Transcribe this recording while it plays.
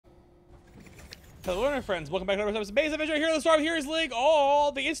Hello, internet friends. Welcome back to another episode of Base Adventure here in the Storm. Here's League.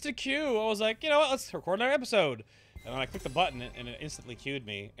 Oh, the instant queue. I was like, you know what? Let's record another episode. And then I clicked the button, and it instantly queued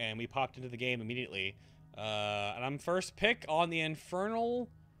me, and we popped into the game immediately. And I'm first pick on the Infernal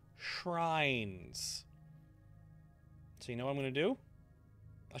Shrines. So you know what I'm gonna do?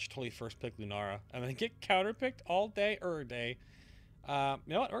 I should totally first pick Lunara, and then get counterpicked all day or day. You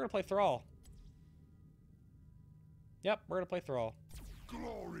know what? We're gonna play Thrall. Yep, we're gonna play Thrall.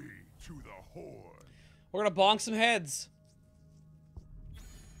 Glory to the Horde. We're gonna bonk some heads.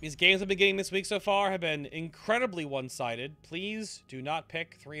 These games I've been getting this week so far have been incredibly one-sided. Please do not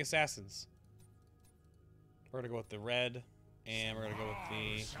pick 3 assassins. We're gonna go with the red, and we're gonna go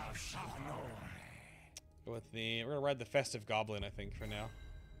with the. We're gonna ride the Festive Goblin, I think, for now.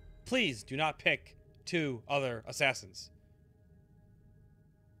 Please do not pick 2 other assassins.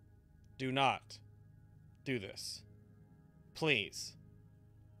 Do not do this. Please.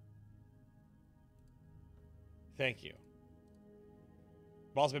 Thank you.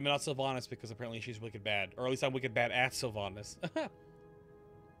 I've also been not Sylvanas because apparently she's wicked bad. Or at least I'm wicked bad at Sylvanas. We're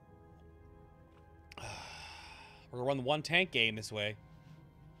gonna run the 1 tank game this way.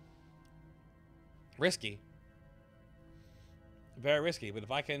 Risky. Very risky, but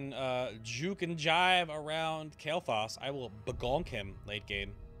if I can juke and jive around Kael'thas, I will begonk him late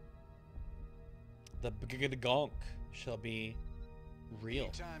game. The begonk shall be real.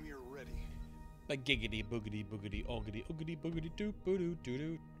 Anytime you're ready. Like giggity boogity boogity oogity oogity boogity doo boo doo doo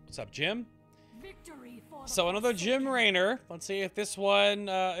doo. What's up, Jim? So another Jim Raynor. Let's see if this one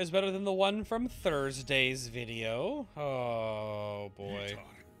is better than the one from Thursday's video. Oh boy.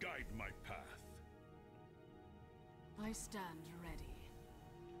 Guide my path. I stand ready.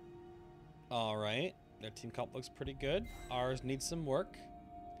 All right, their team comp looks pretty good. Ours needs some work.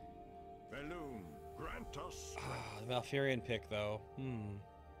 Balloon, grant us. The Malfurion pick though.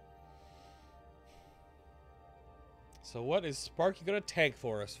 So what is Sparky gonna tank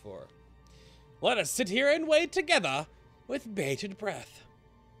for us for? Let us sit here and wait together with bated breath.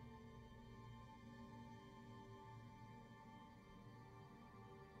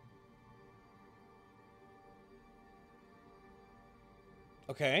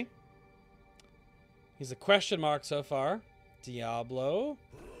 Okay. He's a question mark so far. Diablo.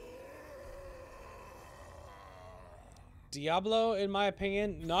 Diablo, in my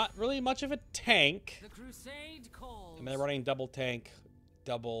opinion, not really much of a tank. The crusade calls. And they're running double tank,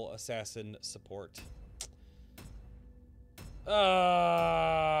 double assassin support.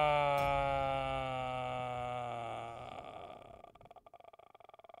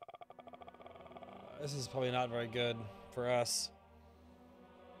 This is probably not very good for us.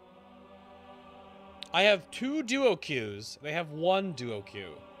 I have 2 duo queues. They have 1 duo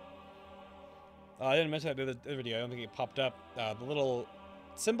queue. I didn't mention that in the video. I don't think it popped up. The little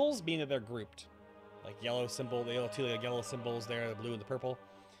symbols mean that they're grouped. Like yellow symbol, the two yellow symbols there, the blue and the purple,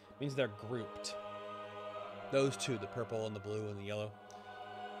 means they're grouped. Those 2, the purple and the blue and the yellow.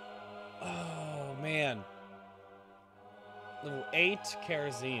 Oh, man. Level 8,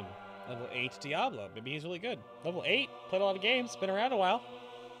 Karazim. Level 8, Diablo. Maybe he's really good. Level 8, played a lot of games, been around a while.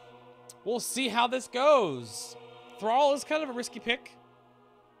 We'll see how this goes. Thrall is kind of a risky pick.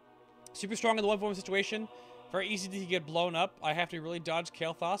 Super strong in the 1-for-1 situation. Very easy to get blown up. I have to really dodge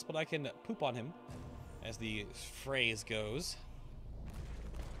Kael'thas, but I can poop on him, as the phrase goes.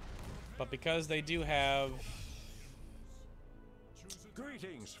 But because they do have...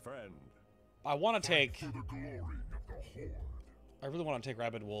 Greetings, friend. I want to take... For the glory of the Horde. I really want to take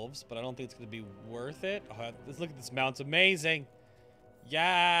Rabid Wolves, but I don't think it's going to be worth it. Oh, let's look at this mount's amazing.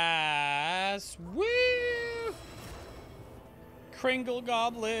 Yes! Woo! Kringle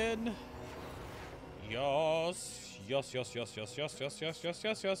Goblin. Yes. Yes, yes, yes, yes, yes, yes, yes, yes,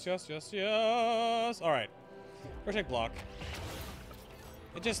 yes, yes, yes, yes, yes. Alright. We're gonna take block.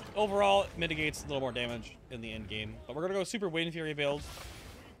 It just overall mitigates a little more damage in the end game. But we're gonna go super Wind Fury build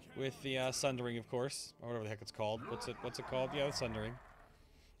with the Sundering, of course. Or whatever the heck it's called. What's it called? Yeah, the Sundering.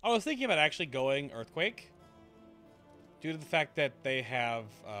 I was thinking about actually going Earthquake. Due to the fact that they have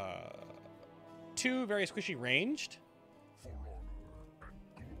 2 very squishy ranged.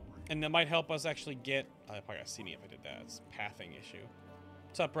 And that might help us actually get... Oh, they're probably gonna see me if I did that. It's a pathing issue.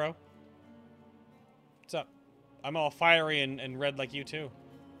 What's up, bro? What's up? I'm all fiery and red like you, too.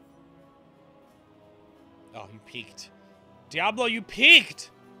 Oh, you peaked. Diablo, you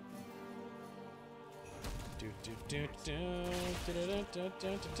peaked!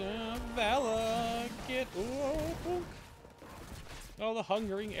 Vala, get... Ooh. Oh, the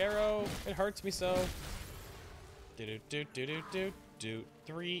hungering arrow. It hurts me so.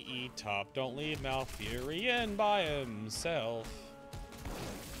 3E top. Don't leave Malfurion by himself.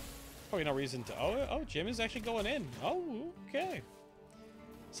 Probably no reason to. Oh, Jim is actually going in. Oh, okay.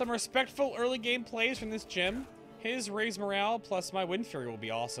 Some respectful early game plays from this Jim. His raise morale plus my Wind Fury will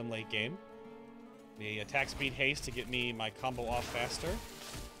be awesome late game. The attack speed haste to get me my combo off faster.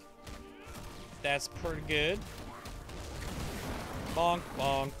 That's pretty good. Bonk,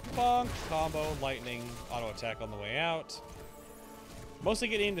 bonk, bonk. Combo, lightning, auto attack on the way out. Mostly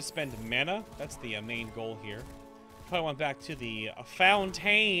getting to spend mana. That's the main goal here. Probably went back to the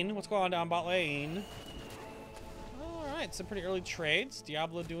fountain. What's going on down bot lane? Alright, some pretty early trades.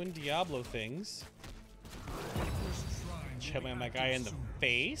 Diablo doing Diablo things. Chubbing my guy in the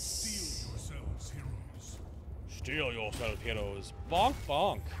face. Steal yourself, heroes. Bonk,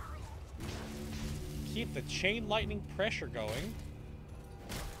 bonk. Keep the chain lightning pressure going.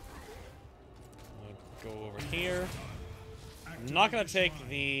 Go over here. I'm not gonna take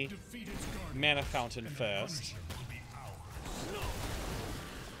the mana fountain first.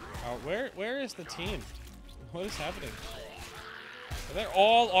 Oh, where is the team? What is happening? They're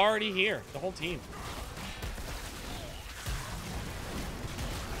all already here. The whole team.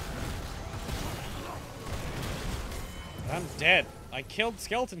 I'm dead. I killed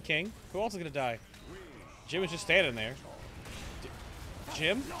Skeleton King. Who else is gonna die? Jim was just standing there.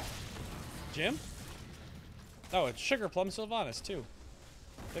 Jim? Jim? Oh, it's Sugar Plum Sylvanas, too.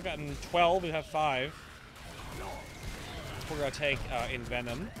 They've gotten 12, we have 5. We're gonna take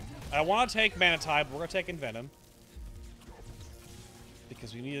Envenom. I want to take Manatide, but we're gonna take Envenom.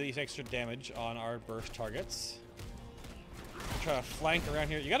 Because we need these extra damage on our burst targets. Try to flank around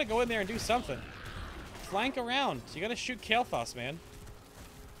here. You gotta go in there and do something. Flank around. You gotta shoot Kael'thas, man.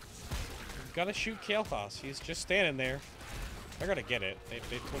 You gotta shoot Kael'thas. He's just standing there. They're gonna get it. They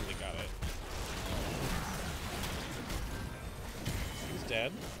totally got it. He's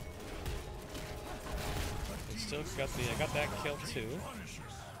dead. They still got the. I got that kill too.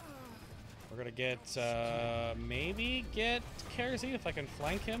 We're gonna get maybe get Kerosene if I can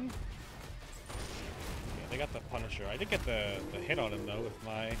flank him. Yeah, they got the Punisher. I did get the hit on him though with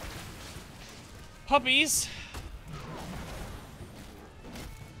my puppies.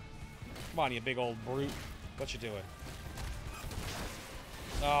 Come on, you big old brute. What you doing?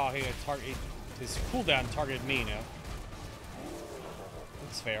 Oh, he had his cooldown targeted me now.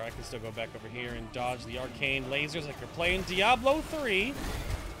 That's fair. I can still go back over here and dodge the arcane lasers like you're playing Diablo 3.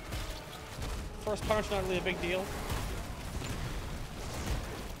 First punch, not really a big deal.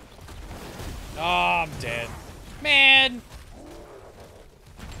 Oh, I'm dead. Man!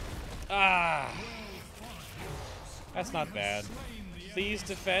 Ah. That's not bad. Please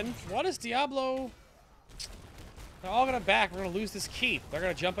defend. What is Diablo? They're all gonna back. We're gonna lose this keep. They're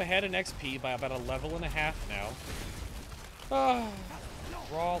gonna jump ahead in XP by about a level and a half now. Ah.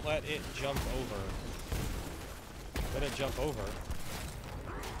 Thrall, let it jump over. Let it jump over.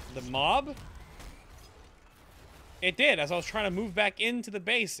 The mob? It did. As I was trying to move back into the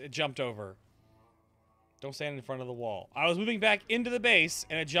base, it jumped over. Don't stand in front of the wall. I was moving back into the base,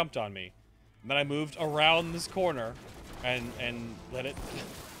 and it jumped on me. And then I moved around this corner, and let it...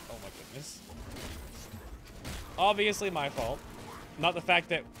 Oh my goodness. Obviously my fault. Not the fact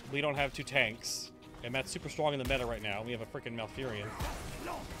that we don't have 2 tanks. And that's super strong in the meta right now. We have a freaking Malfurion.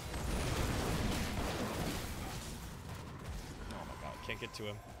 Oh my god, can't get to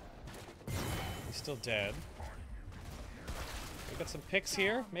him. He's still dead. We got some picks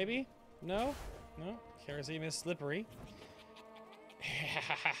here, maybe? No? No? Kerosene is slippery.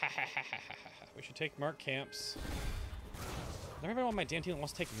 We should take Merc camps. Not everyone on my damn team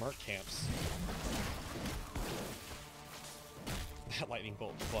wants to take Merc camps. That lightning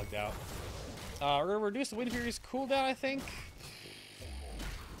bolt plugged out. We're gonna reduce the Wind Fury's cooldown, I think.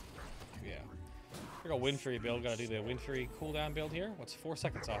 Yeah. We're gonna Wind Fury build. Gotta do the Wind Fury cooldown build here. What's 4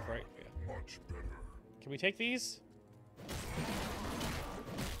 seconds off, right? Yeah. Can we take these?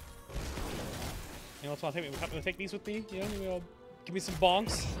 You know, let's take these with me. You know, give me some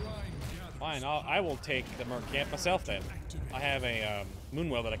bonks. Fine, I will take the Merc camp myself then. I have a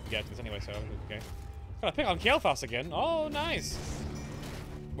Moonwell that I can get this anyway, so okay. Gotta pick on Kael'thas again. Oh, nice.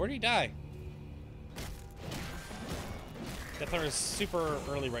 Where did he die? Death Hunter is super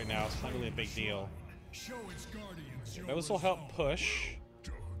early right now. It's not really a big deal. Those will help push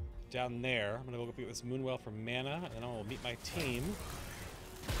down there. I'm gonna go get this Moonwell for mana, and then I will meet my team.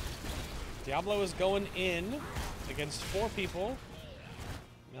 Diablo is going in against 4 people.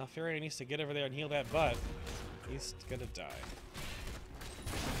 Malfurion needs to get over there and heal that butt. He's gonna die.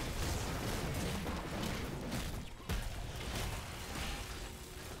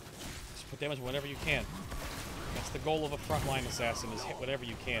 Just put damage whenever you can. That's the goal of a frontline assassin, is hit whatever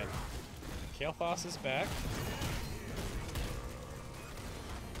you can. Kael'thas is back.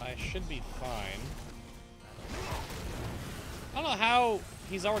 I I should be fine. I don't know how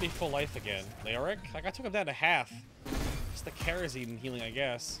he's already full life again. Leoric? Like, I took him down to half. Just the Kerosene healing, I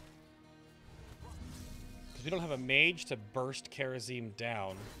guess. Because we don't have a mage to burst Kerosene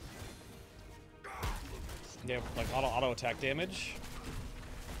down. They have, like, auto attack damage.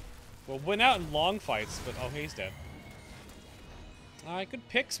 We'll win out in long fights, but oh, he's dead. Alright, good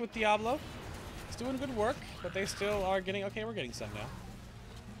picks with Diablo. He's doing good work, but they still are getting... Okay, we're getting some now.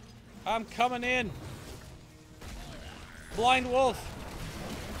 I'm coming in. Blind Wolf.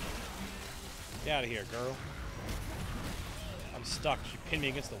 Get out of here, girl. I'm stuck. She pinned me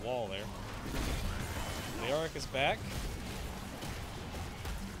against the wall there. Leoric is back.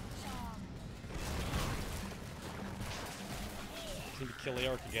 Need to kill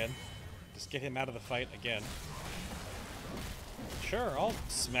Leoric again. Just get him out of the fight again. Sure, I'll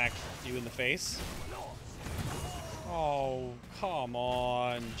smack you in the face. Oh, come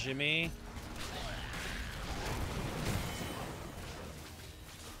on, Jimmy.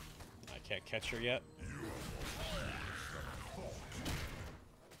 I can't catch her yet.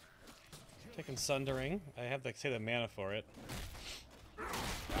 Taking Sundering. I have to say the mana for it.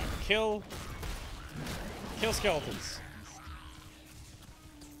 Kill skeletons.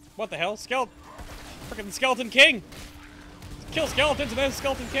 What the hell? Frickin' Skeleton King! Kill skeletons and then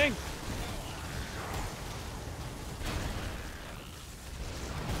Skeleton King!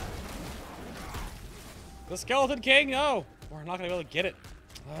 The Skeleton King? No! We're not gonna be able to get it.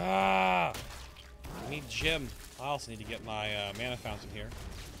 Ah! I need Jim. I also need to get my mana fountain here.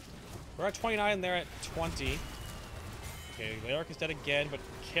 We're at 29, they're at 20. Okay, Leoric is dead again, but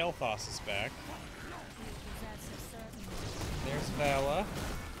Kael'thas is back. There's Vala.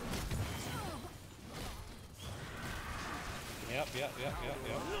 Yep.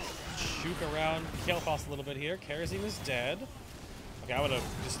 Juke around Kael'thas a little bit here. Kerosene is dead. Okay, I'm gonna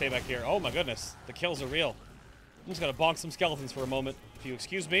just stay back here. Oh my goodness, the kills are real. I'm just gonna bonk some skeletons for a moment. If you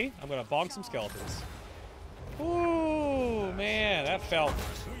excuse me, I'm gonna bonk some skeletons. Ooh, man, that felt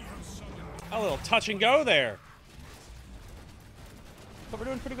a little touch and go there. But we're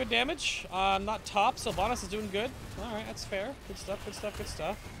doing pretty good damage. Not top, Sylvanas is doing good. Alright, that's fair. Good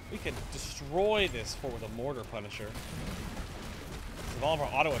stuff. We can destroy this with a Mortar Punisher. All of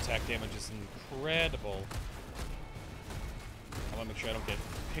our auto attack damage is incredible. I want to make sure I don't get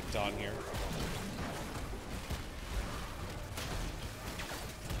picked on here.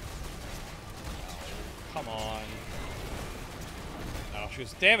 Come on. Oh, she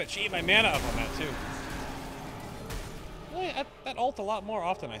was... Damn it, she ate my mana up on that, too. Really, that ult a lot more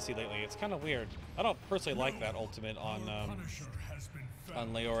often I see lately. It's kind of weird. I don't personally like that ultimate on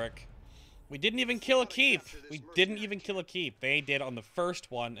Leoric. We didn't even kill a keep. They did on the first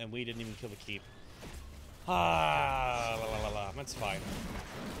one, and we didn't even kill a keep. That's fine.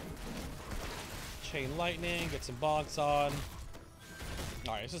 Chain lightning, get some bonks on.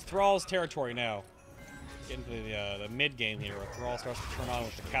 Alright, this is Thrall's territory now. Getting to the mid game here, where Thrall starts to turn on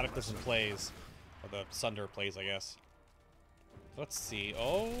with the Cataclysm plays. Or the Sunder plays, I guess. Let's see.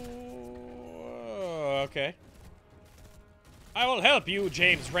 Oh, okay. I will help you,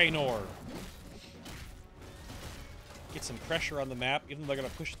 James Raynor. Get some pressure on the map, even though they're going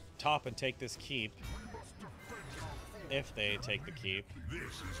to push top and take this keep. If they take the keep. This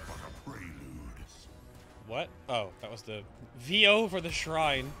is but a prelude. What? Oh, that was the VO for the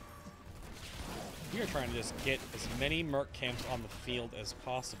shrine. We are trying to just get as many merc camps on the field as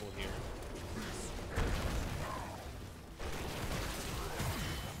possible here.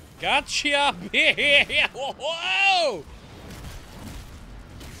 Gotcha! Whoa!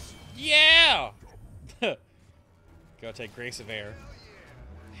 Yeah! Go take Grace of Air.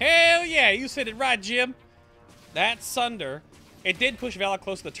 Hell yeah! You said it right, Jim! That's Sunder. It did push Vala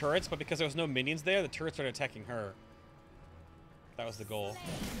close to the turrets, but because there was no minions there, the turrets started attacking her. That was the goal.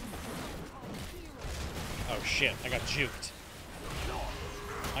 Oh shit, I got juked.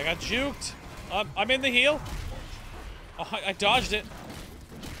 I'm in the heal. Oh, I dodged it.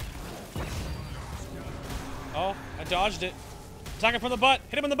 Oh, I dodged it. Attack him from the butt.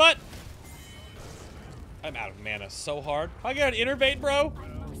 Hit him in the butt. I'm out of mana so hard. I got an innervate, bro.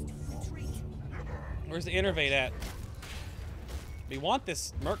 Where's the innervate at? We want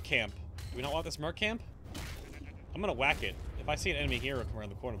this merc camp. Do we not want this merc camp? I'm gonna whack it. If I see an enemy hero come around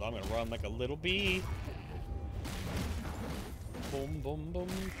the corner, though, I'm gonna run like a little bee. Boom, boom, boom.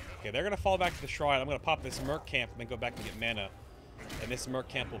 Okay, they're gonna fall back to the shrine. I'm gonna pop this merc camp and then go back and get mana. And this merc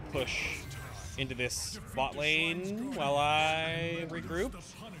camp will push into this bot lane while I regroup.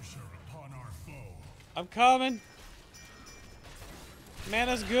 I'm coming.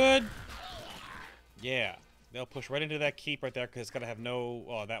 Mana's good. Yeah. They'll push right into that keep right there because it's gonna have no.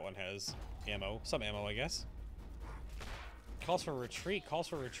 Oh, that one has ammo. Some ammo, I guess. Calls for retreat. Calls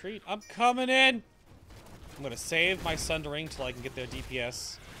for retreat. I'm coming in. I'm gonna save my Sundering till I can get their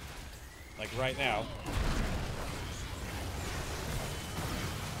DPS. Like right now.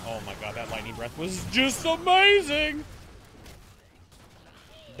 Oh my god, that lightning breath was just amazing!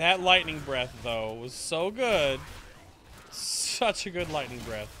 That lightning breath, though, was so good. Such a good lightning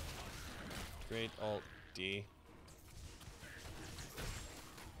breath. Great alt D.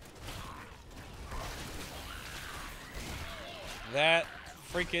 That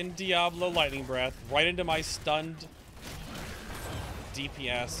freaking Diablo lightning breath right into my stunned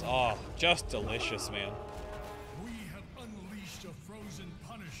DPS. Oh, just delicious, man. We have unleashed a frozen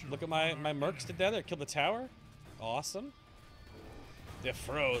punisher. Look at my mercs did that. They killed the tower. Awesome. The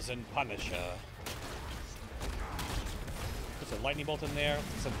frozen Punisher. Put a lightning bolt in there.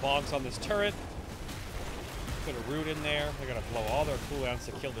 Some bonks on this turret. Put a root in there. They're gonna blow all their cooldowns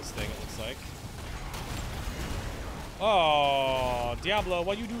to kill this thing, it looks like. Oh, Diablo,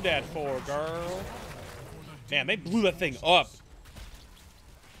 what you do that for, girl? Man, they blew that thing up.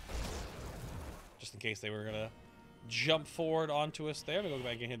 Just in case they were gonna jump forward onto us there. I'm gonna go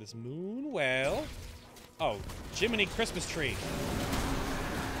back and hit this moon well. Oh, Jiminy Christmas tree.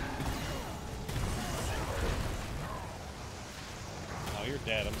 Oh, you're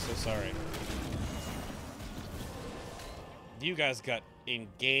dead. I'm so sorry. You guys got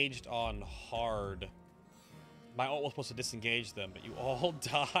engaged on hard. My ult was supposed to disengage them, but you all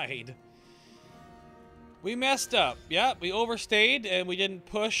died. We messed up. Yeah, we overstayed, and we didn't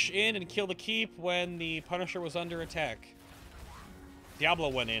push in and kill the keep when the Punisher was under attack. Diablo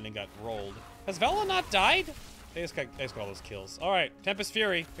went in and got rolled. Has Vela not died? They just got all those kills. All right, Tempest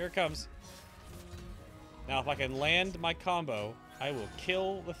Fury, here it comes. Now, if I can land my combo, I will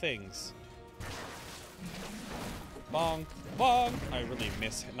kill the things. Bong, bong. I really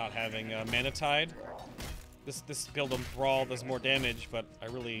miss not having Mana Tide. This build on Thrall does more damage, but I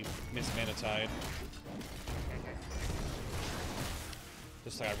really miss Mana Tide.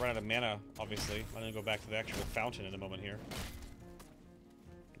 Just like I run out of mana, obviously. I'm gonna go back to the actual fountain in a moment here.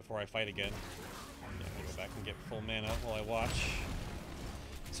 Before I fight again. Yeah, I'm gonna go back and get full mana while I watch.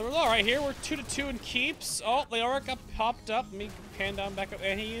 So we're all right here. We're 2-2 in keeps. Oh, Leoric got popped up. Let me pan down back up,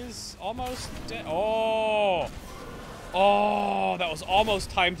 and he is almost dead. Oh, oh, that was almost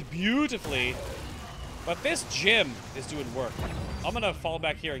timed beautifully. But this gym is doing work. I'm gonna fall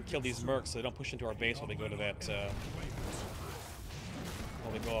back here and kill these mercs so they don't push into our base while they go to that.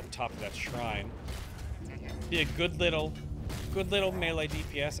 While we go up top of that shrine. Be a good little melee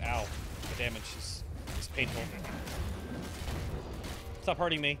DPS. Ow, the damage is painful. Stop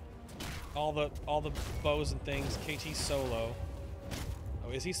hurting me. All the bows and things. KT solo.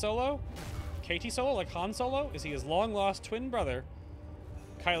 Oh, is he solo? KT solo, like Han Solo? Is he his long-lost twin brother?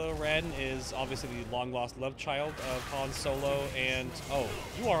 Kylo Ren is obviously the long-lost love child of Han Solo, and oh,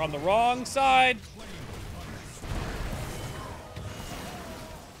 you are on the wrong side.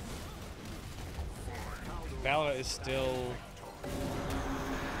 Bala is still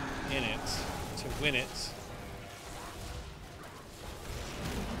in it to win it.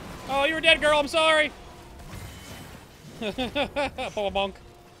 Oh, you were dead, girl. I'm sorry. Bonk.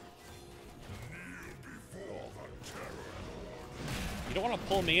 You don't want to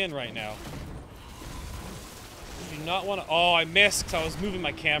pull me in right now. You do not want to. Oh, I missed because I was moving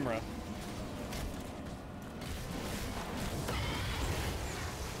my camera.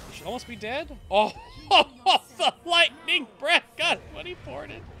 You should almost be dead. Oh, the lightning breath got what he poured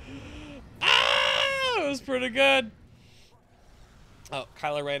it. Ah, it was pretty good. Oh,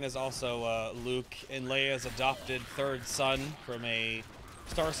 Kylo Ren is also Luke and Leia's adopted third son from a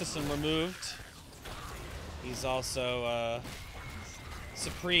star system removed. He's also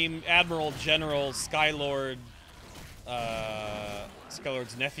Supreme Admiral General Skylord,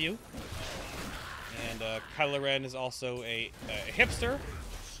 Skylord's nephew. And Kylo Ren is also a hipster.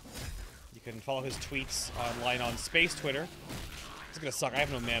 You can follow his tweets online on Space Twitter. It's gonna suck. I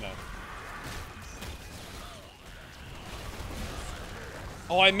have no mana.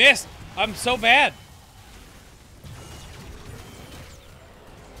 Oh, I missed! I'm so bad!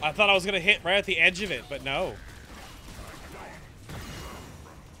 I thought I was gonna hit right at the edge of it, but no.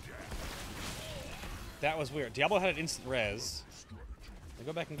 That was weird. Diablo had an instant res. I'll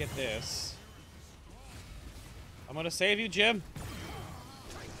go back and get this. I'm gonna save you, Jim.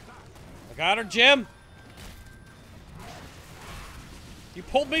 I got her, Jim! You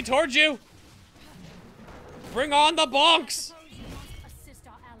pulled me towards you! Bring on the bonks!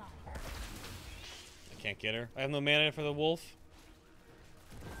 I can't get her. I have no mana for the wolf.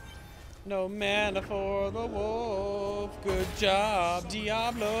 No mana for the wolf. Good job,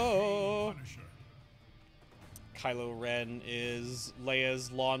 Diablo. Punisher. Kylo Ren is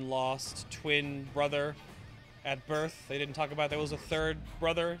Leia's long-lost twin brother at birth. They didn't talk about there was a third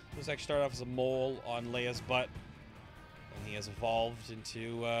brother. This actually started off as a mole on Leia's butt. And he has evolved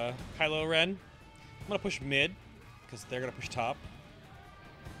into Kylo Ren. I'm going to push mid, because they're going to push top.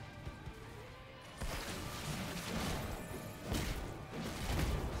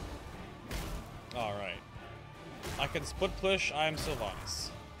 Alright. I can split push, I am Sylvanas.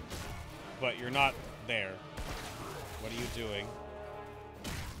 But you're not there. What are you doing?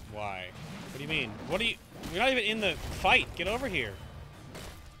 Why? What do you mean? What are you... You're not even in the fight. Get over here.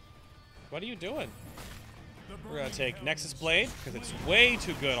 What are you doing? We're gonna take Nexus Blade, because it's way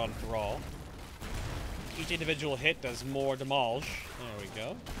too good on Thrall. Each individual hit does more damage. There we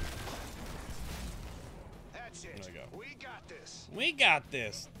go. That's it. There we go. We got this. We got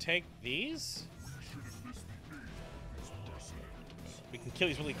this. Take these. We can kill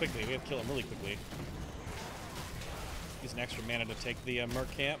these really quickly. We have to kill them really quickly. Use an extra mana to take the Merc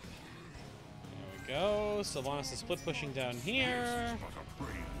camp. There we go. Sylvanas is split pushing down here.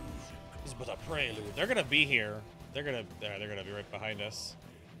 This is but a prelude. They're gonna be here. They're gonna be right behind us.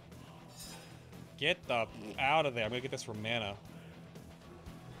 Get the out of there. I'm gonna get this for mana.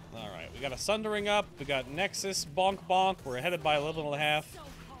 Alright, we got a Sundering up. We got Nexus. Bonk bonk. We're headed by a level and a half.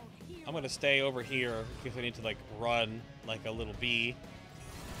 I'm gonna stay over here because I need to like run like a little bee.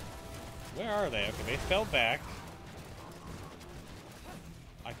 Where are they? Okay, they fell back.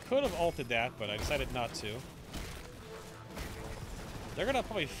 I could have ulted that, but I decided not to. They're gonna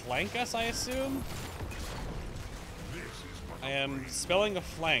probably flank us, I assume. I am spelling a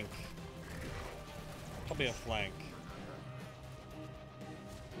flank. Probably a flank.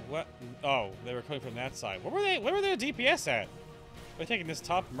 What? Oh, they were coming from that side. Where were they? Where were their DPS at? Are they taking this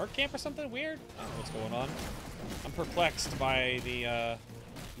top Merc camp or something weird? I don't know what's going on. I'm perplexed by the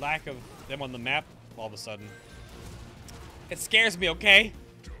lack of them on the map all of a sudden. It scares me, okay?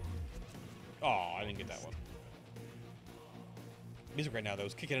 Oh, I didn't get that one. Music right now, though,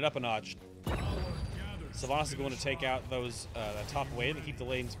 is kicking it up a notch. Sylvanas is going to take out those that top wave and keep the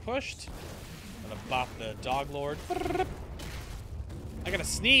lanes pushed. I'm gonna bop the Dog Lord. I gotta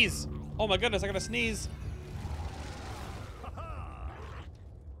sneeze. Oh my goodness, I gotta sneeze.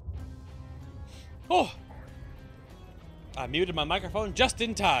 Oh! I muted my microphone just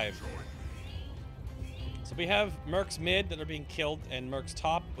in time. So we have Mercs mid that are being killed and Mercs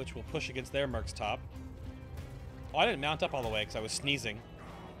top, which will push against their Mercs top. Oh, I didn't mount up all the way because I was sneezing.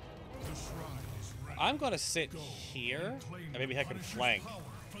 I'm going to sit here and maybe I can flank.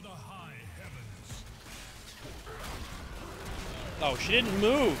 Oh, she didn't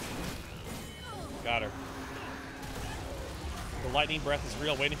move. Got her. The lightning breath is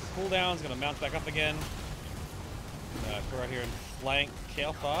real, waiting for cooldowns. Going to mount back up again. Go right here and flank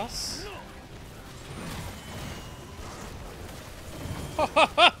Kael'thas.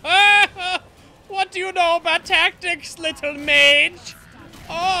 What do you know about tactics, little mage?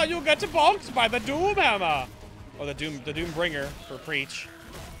 Oh, you got bonked by the Doom Hammer. Or the Doom Bringer for Preach.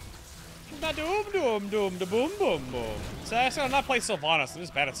 The Doom, the boom, boom, boom. So I'm gonna not play Sylvanas. I'm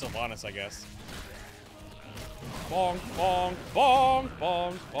just bad at Sylvanas, I guess. Bonk, bonk, bonk,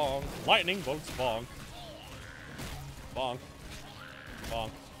 bonk, bonk. Lightning bolts, bonk. Bonk. Bonk.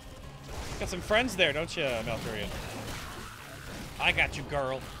 Got some friends there, don't you, Malfurion? I got you,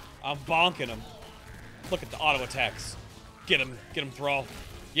 girl. I'm bonking him. Look at the auto attacks. Get him, Thrall.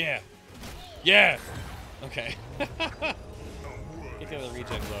 Yeah. Yeah. Okay. Get the other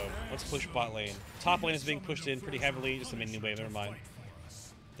regen low. Let's push bot lane. Top lane is being pushed in pretty heavily. Just a minion wave, never mind.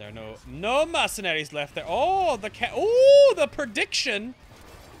 There are no mercenaries left there. Oh, the cat. Ooh, the prediction.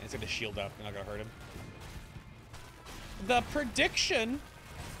 He's gonna shield up. You're not gonna hurt him. The prediction.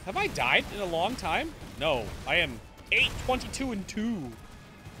 Have I died in a long time? No, I am 8-22 and 2.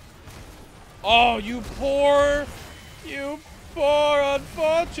 Oh, you poor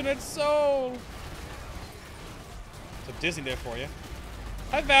unfortunate soul. So Disney there for you.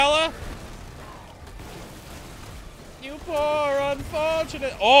 Hi, Vala. You poor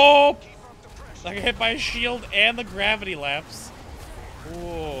unfortunate. Oh, I got hit by a shield and the gravity lapse.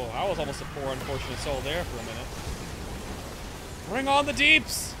 Ooh, I was almost a poor unfortunate soul there for a minute. Bring on the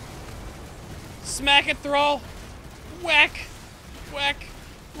deeps. Smack it, Thrall. Whack. Whack.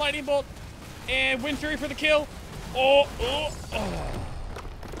 Lightning bolt. And Wind Fury for the kill. Oh, oh, oh.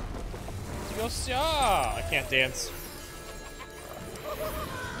 I can't dance.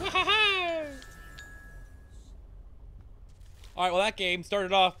 Alright, well that game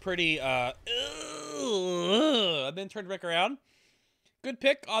started off pretty, and then turned back around. Good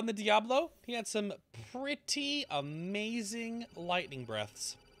pick on the Diablo. He had some pretty amazing lightning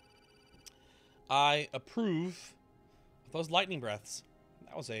breaths. I approve of those lightning breaths.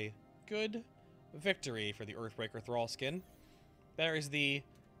 That was a good victory for the Earthbreaker Thrall skin. There is the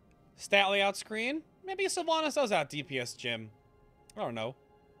stat layout screen. Maybe Sylvanas does out DPS Gym. I don't know.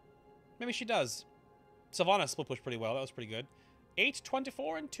 Maybe she does. Sylvanas split push pretty well. That was pretty good. 8,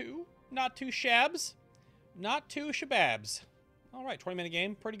 24, and 2. Not too shabs. Not too shababs. Alright, 20-minute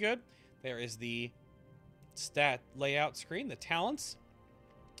game. Pretty good. There is the stat layout screen, the talents,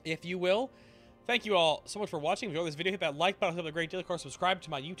 if you will. Thank you all so much for watching. If you enjoyed this video, hit that like button. Help a great deal. Of course, subscribe to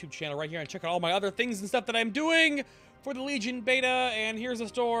my YouTube channel right here and check out all my other things and stuff that I'm doing for the Legion beta, and Here's a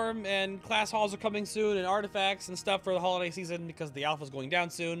Storm, and class halls are coming soon, and artifacts and stuff for the holiday season because the alpha's going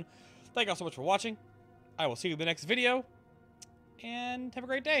down soon. Thank you all so much for watching. I will see you in the next video, and have a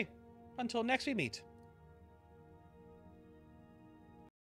great day. Until next we meet.